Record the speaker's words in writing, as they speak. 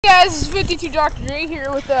Hey guys, this is 52 Dr. Dre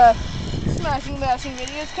here with a smashing bashing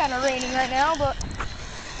video. It's kind of raining right now, but we're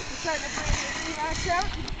trying to bring this e-maxx out.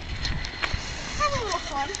 Have a little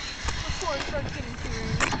fun before it starts getting too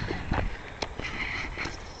rainy.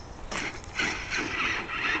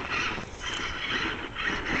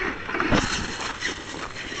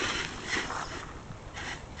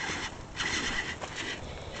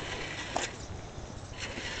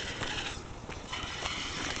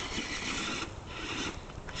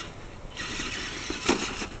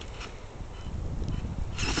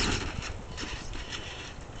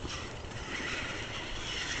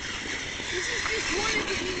 This is just one of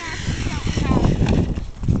the e-maxxes that we have.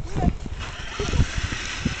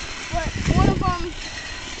 But one of them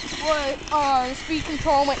was the speed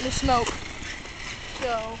control went into smoke.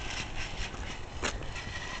 So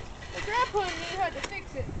the grandpa and me had to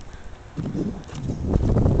fix it.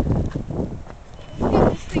 Let's get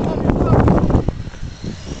this thing under cover.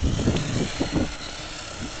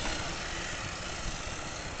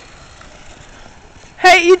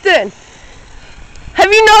 Hey Ethan,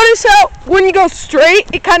 have you noticed how when you go straight,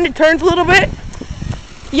 it kind of turns a little bit?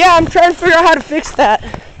 Yeah, I'm trying to figure out how to fix that.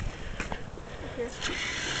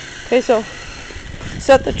 Okay, so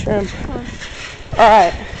set the trim.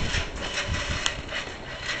 Alright.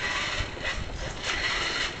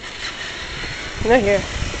 Now here.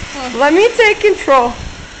 Let me take control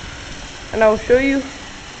and I will show you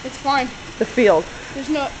It's fine. the field. It's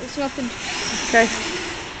nothing. Okay.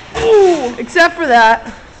 Ooh, except for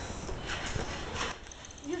that.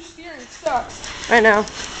 Your steering sucks. I know.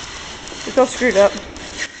 It's all screwed up.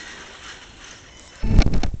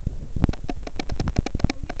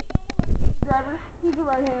 Driver. He's a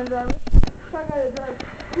right-hand driver. I gotta drive.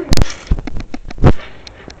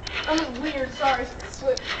 I'm weird. Sorry.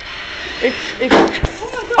 Slip. Oh my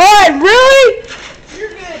God. Alright, really? You're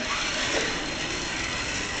good.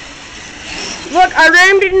 Look, I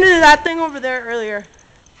rammed into that thing over there earlier.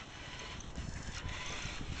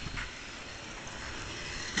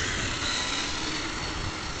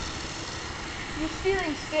 Your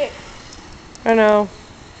steering sticks. I know.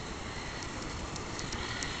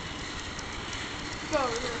 Go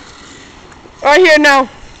over here. Right here now.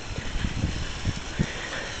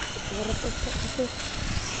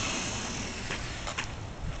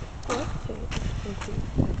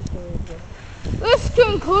 This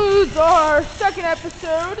concludes our second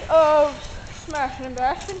episode of Smashing and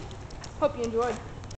Bashing. Hope you enjoyed.